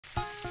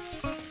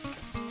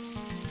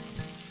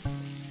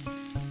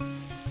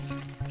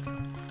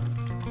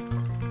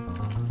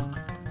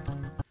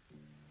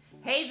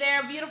Hey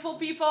there, beautiful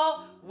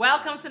people.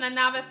 Welcome to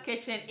Nanaba's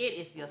Kitchen. It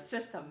is your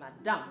sister,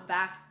 Madame,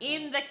 back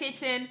in the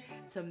kitchen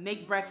to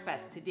make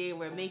breakfast. Today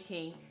we're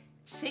making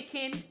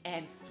chicken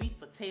and sweet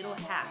potato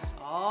hash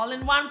all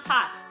in one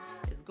pot.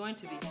 It's going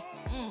to be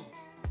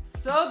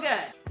so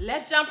good.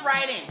 Let's jump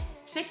right in.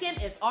 Chicken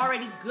is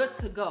already good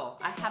to go.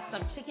 I have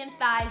some chicken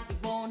thighs,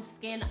 deboned,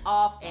 skin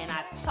off, and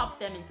I've chopped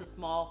them into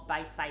small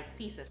bite-sized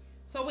pieces.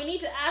 So we need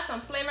to add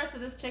some flavor to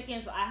this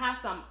chicken. So I have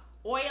some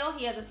oil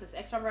here. This is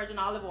extra virgin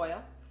olive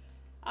oil.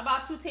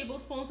 About 2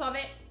 tablespoons of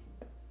it.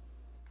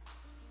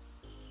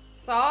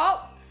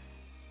 Salt.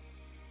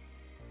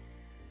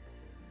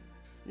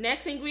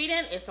 Next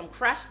ingredient is some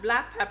crushed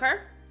black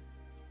pepper.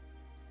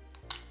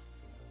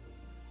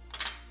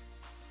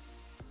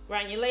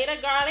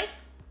 Granulated garlic.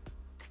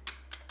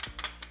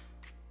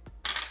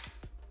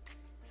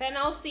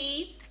 Fennel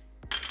seeds.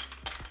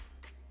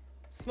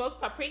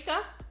 Smoked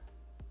paprika.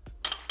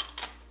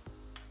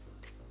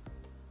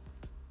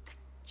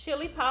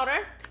 Chili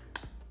powder.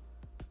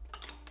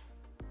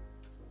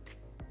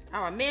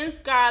 Our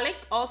minced garlic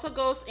also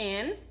goes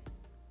in.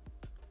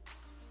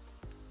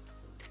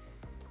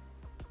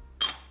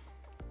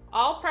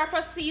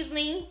 All-purpose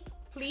seasoning.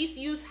 Please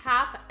use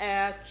half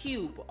a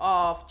cube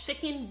of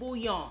chicken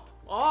bouillon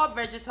or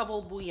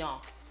vegetable bouillon.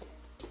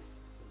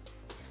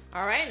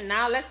 All right,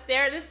 now let's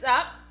stir this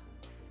up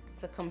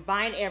to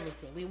combine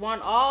everything. We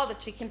want all the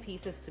chicken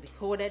pieces to be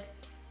coated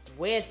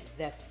with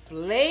the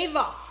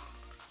flavor.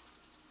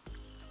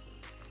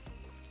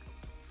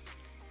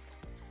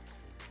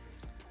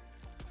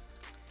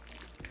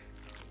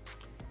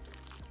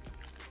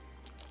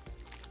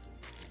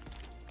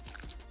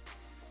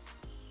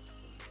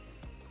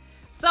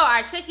 So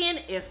our chicken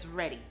is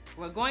ready.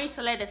 We're going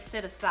to let it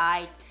sit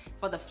aside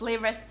for the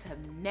flavors to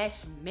mesh,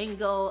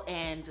 mingle,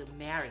 and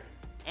marry.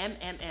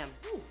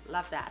 Ooh,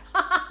 love that.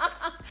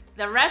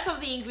 The rest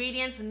of the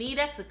ingredients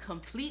needed to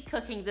complete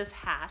cooking this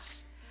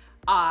hash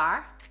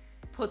are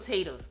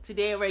potatoes.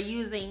 Today we're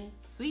using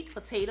sweet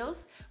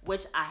potatoes,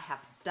 which I have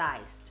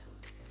diced.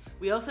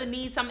 We also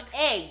need some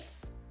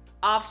eggs.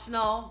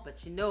 Optional,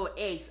 but you know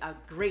eggs are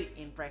great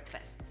in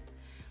breakfast.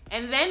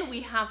 And then we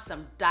have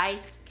some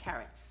diced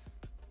carrots.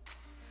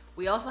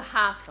 We also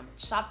have some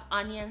chopped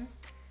onions,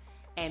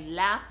 and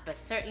last but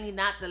certainly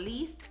not the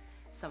least,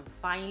 some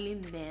finely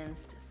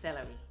minced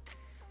celery.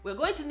 We're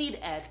going to need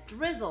a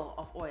drizzle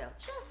of oil,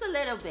 just a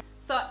little bit.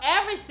 So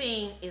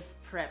everything is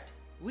prepped.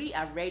 We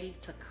are ready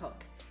to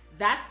cook.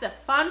 That's the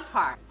fun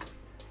part.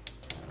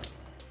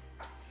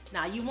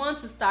 Now you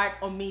want to start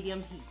on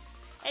medium heat,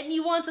 and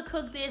you want to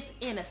cook this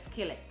in a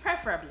skillet,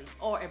 preferably,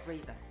 or a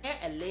brazier.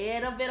 A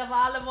little bit of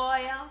olive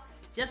oil,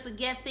 just to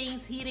get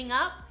things heating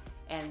up,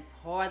 and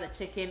pour the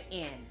chicken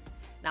in.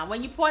 Now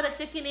when you pour the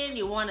chicken in,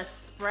 you want to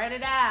spread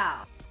it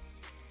out.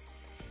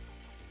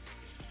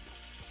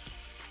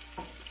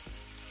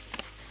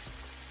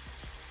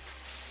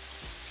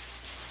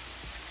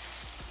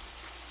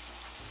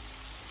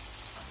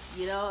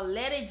 You know,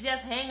 let it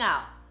just hang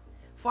out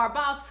for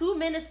about 2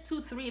 minutes to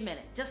 3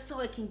 minutes, just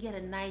so it can get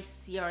a nice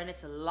sear in it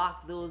to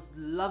lock those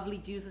lovely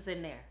juices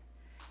in there.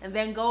 And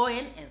then go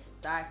in and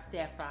start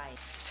stir frying.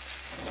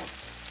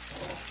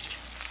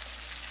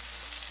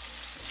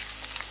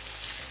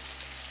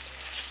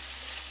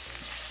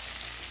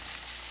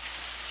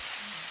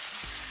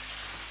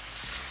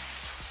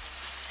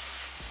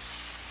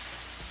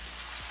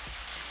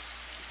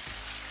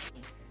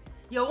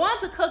 You'll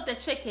want to cook the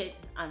chicken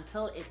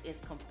until it is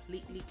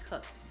completely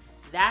cooked.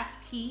 That's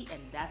key,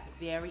 and that's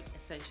very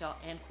essential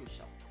and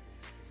crucial.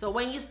 So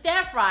when you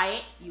stir fry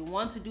it, you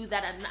want to do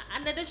that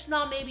an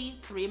additional maybe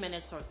 3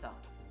 minutes or so.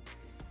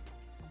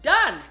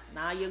 Done!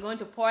 Now you're going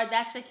to pour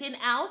that chicken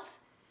out,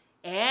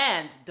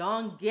 and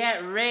don't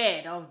get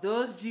rid of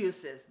those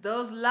juices.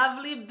 Those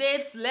lovely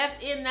bits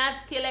left in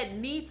that skillet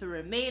need to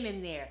remain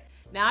in there.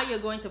 Now you're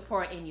going to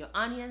pour in your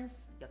onions,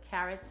 your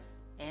carrots,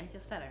 and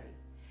your celery.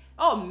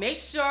 Oh, make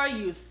sure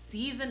you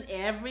season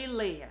every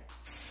layer.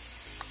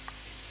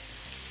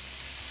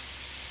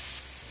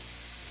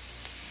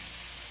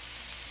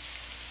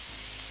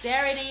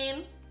 Stir it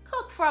in,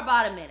 cook for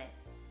about a minute,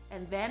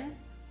 and then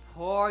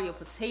pour your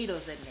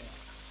potatoes in there.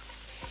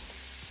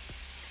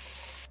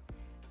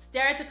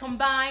 Stir to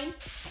combine.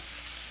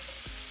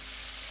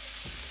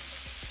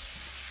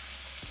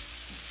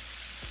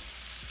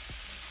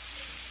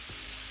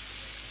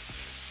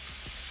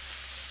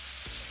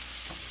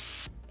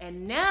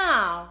 And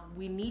now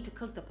we need to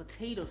cook the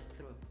potatoes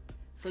through.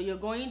 So you're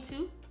going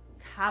to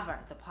cover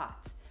the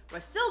pot. We're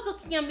still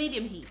cooking on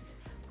medium heat,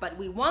 but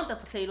we want the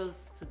potatoes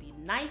to be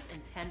nice and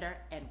tender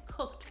and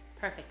cooked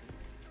perfectly.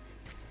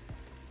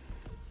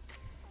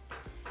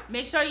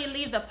 Make sure you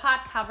leave the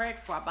pot covered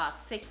for about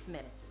 6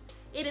 minutes.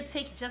 It'll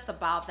take just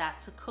about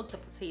that to cook the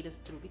potatoes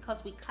through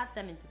because we cut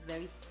them into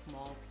very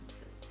small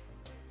pieces.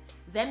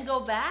 Then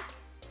go back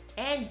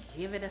and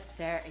give it a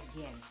stir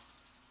again.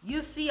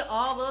 You see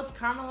all those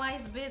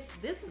caramelized bits?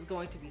 This is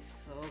going to be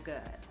so good.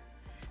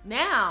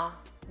 Now,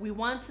 we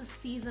want to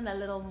season a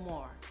little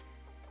more.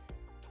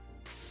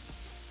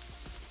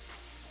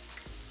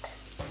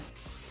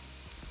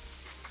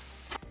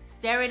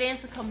 Stir it in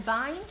to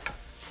combine.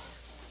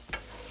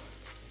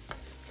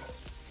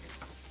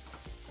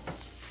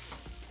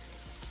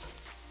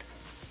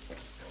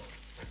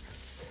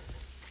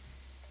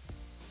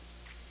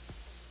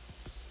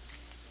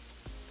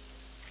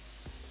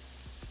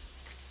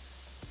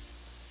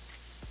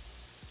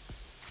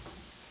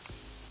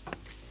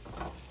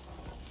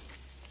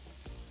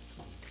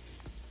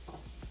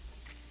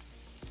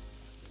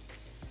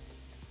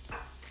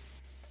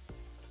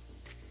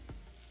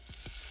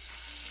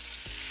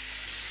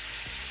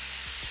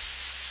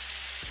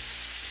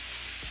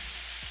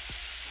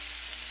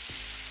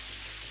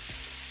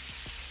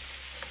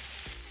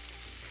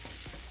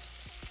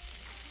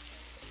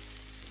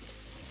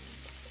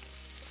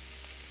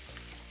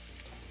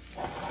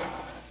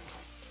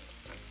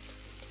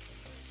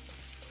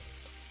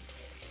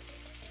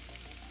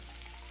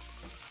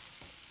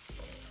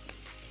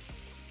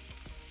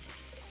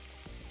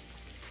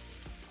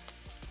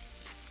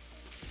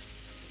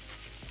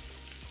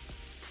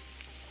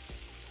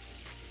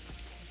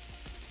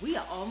 We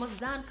are almost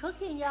done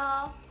cooking,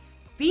 y'all.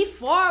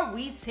 Before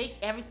we take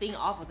everything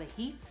off of the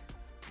heat,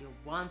 you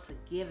want to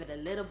give it a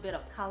little bit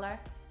of color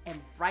and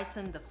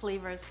brighten the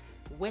flavors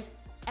with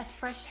a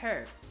fresh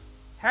herb.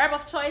 Herb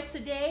of choice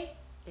today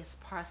is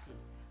parsley,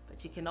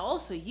 but you can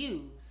also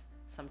use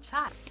some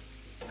chive.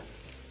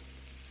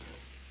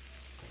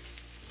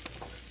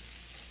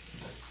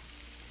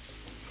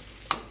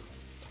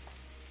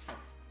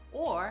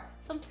 Or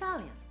some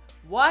scallions.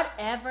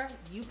 Whatever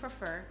you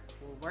prefer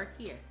will work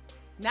here.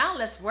 Now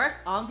let's work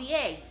on the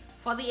eggs.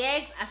 For the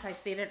eggs, as I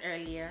stated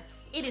earlier,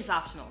 it is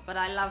optional, but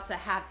I love to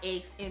have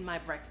eggs in my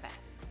breakfast.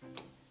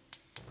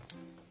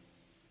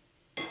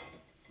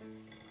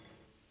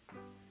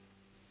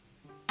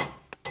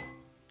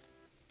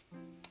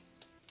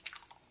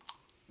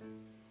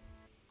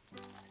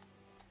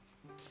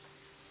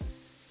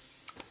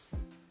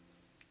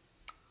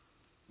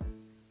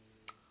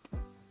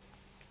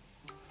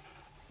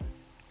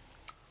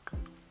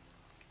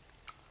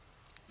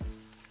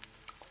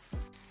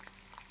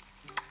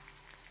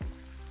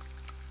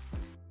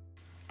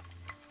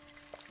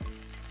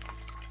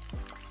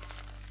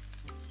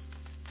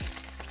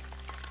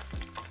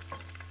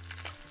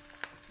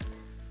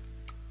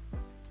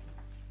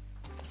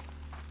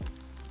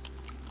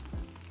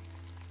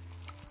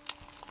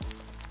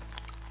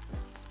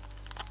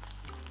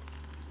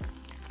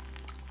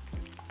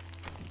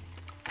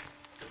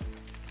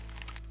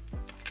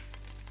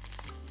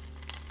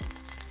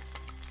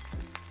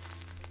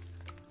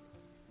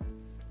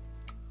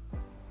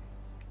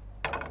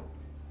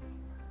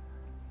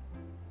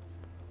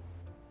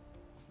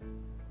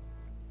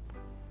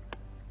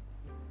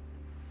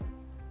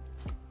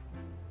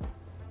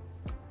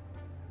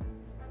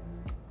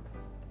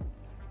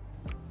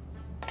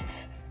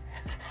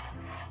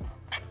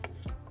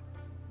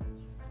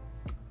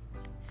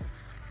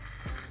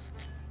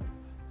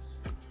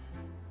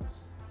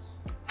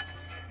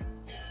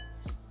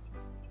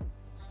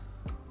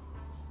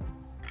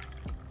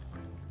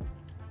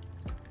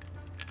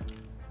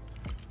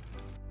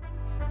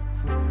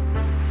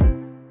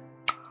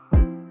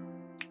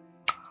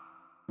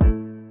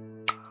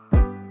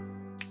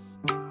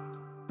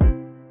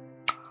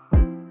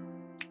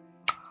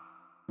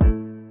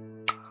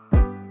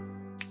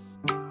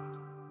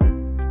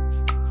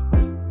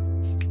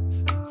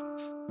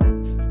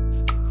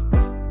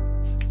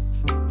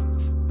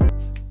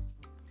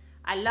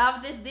 I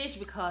love this dish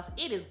because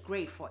it is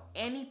great for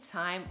any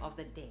time of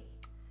the day.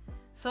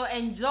 So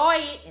enjoy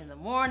it in the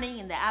morning,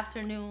 in the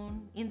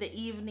afternoon, in the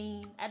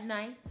evening, at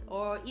night,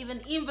 or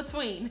even in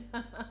between.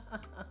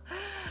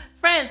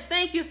 Friends,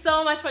 thank you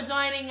so much for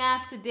joining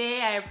us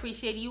today. I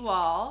appreciate you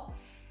all.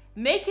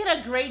 Make it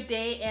a great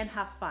day and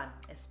have fun,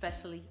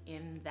 especially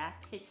in that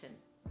kitchen.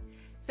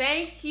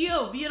 Thank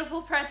you,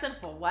 beautiful person,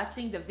 for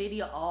watching the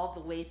video all the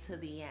way to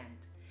the end.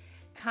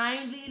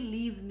 Kindly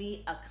leave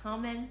me a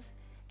comment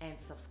and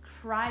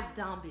subscribe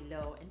down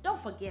below, and don't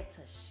forget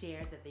to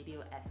share the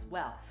video as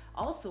well.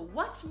 Also,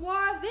 watch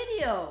more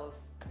videos.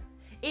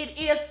 It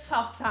is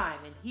chop time,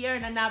 and here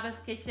in Anaba's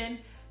kitchen,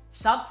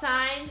 chop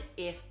time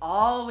is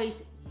always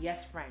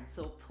yes, friends.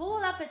 So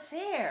pull up a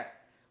chair.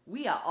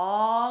 We are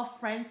all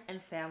friends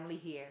and family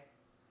here.